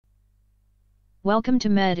Welcome to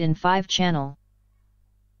Med in 5 channel.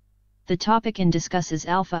 The topic in discusses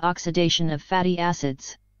alpha oxidation of fatty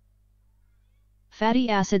acids. Fatty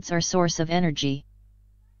acids are source of energy.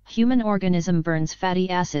 Human organism burns fatty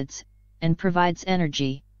acids, and provides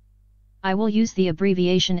energy. I will use the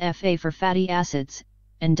abbreviation Fa for fatty acids,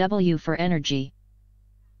 and W for energy.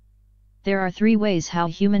 There are 3 ways how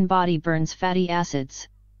human body burns fatty acids: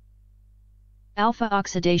 alpha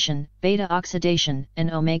oxidation, beta oxidation, and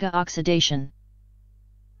omega oxidation.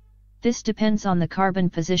 This depends on the carbon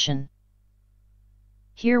position.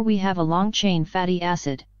 Here we have a long-chain fatty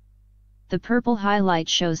acid. The purple highlight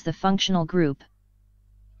shows the functional group.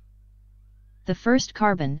 The first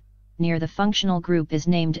carbon, near the functional group, is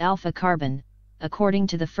named alpha carbon, according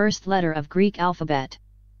to the first letter of Greek alphabet.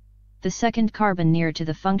 The second carbon near to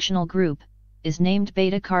the functional group, is named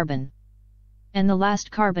beta carbon. And the last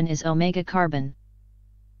carbon is omega carbon.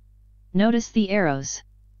 Notice the arrows.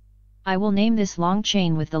 I will name this long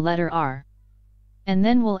chain with the letter R. And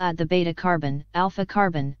then we'll add the beta carbon, alpha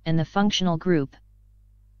carbon, and the functional group.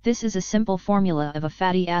 This is a simple formula of a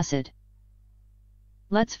fatty acid.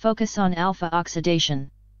 Let's focus on alpha oxidation.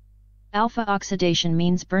 Alpha oxidation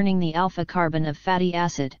means burning the alpha carbon of fatty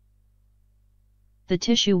acid. The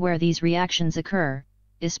tissue where these reactions occur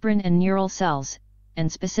is spleen and neural cells,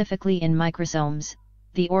 and specifically in microsomes,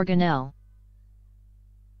 the organelle.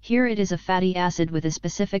 Here it is a fatty acid with a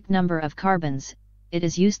specific number of carbons, it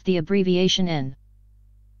is used the abbreviation N.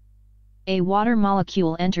 A water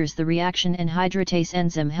molecule enters the reaction and hydratase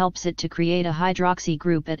enzyme helps it to create a hydroxy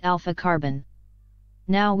group at alpha carbon.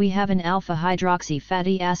 Now we have an alpha hydroxy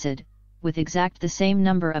fatty acid, with exact the same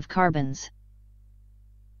number of carbons.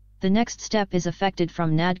 The next step is effected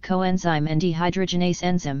from NAD coenzyme and dehydrogenase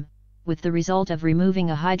enzyme, with the result of removing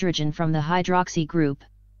a hydrogen from the hydroxy group.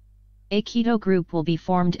 A keto group will be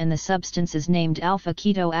formed and the substance is named alpha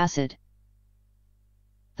keto acid.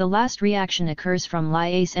 The last reaction occurs from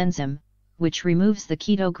lyase enzyme, which removes the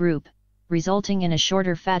keto group, resulting in a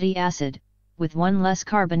shorter fatty acid, with one less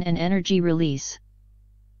carbon and energy release.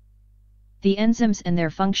 The enzymes and their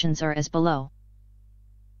functions are as below.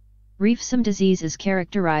 Refsum disease is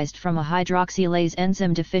characterized from a hydroxylase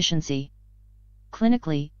enzyme deficiency.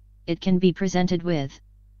 Clinically, it can be presented with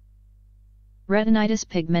retinitis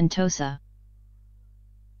pigmentosa,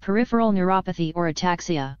 peripheral neuropathy or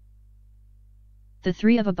ataxia. The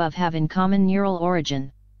 3 of above have in common neural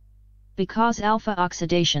origin. Because alpha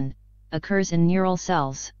oxidation occurs in neural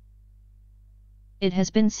cells, it has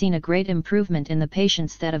been seen a great improvement in the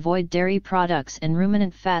patients that avoid dairy products and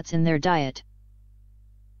ruminant fats in their diet.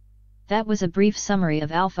 That was a brief summary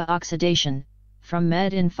of alpha oxidation, from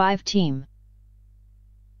Med in 5 team.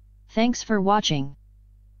 Thanks for watching.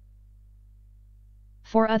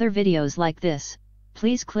 For other videos like this,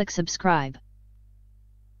 please click subscribe.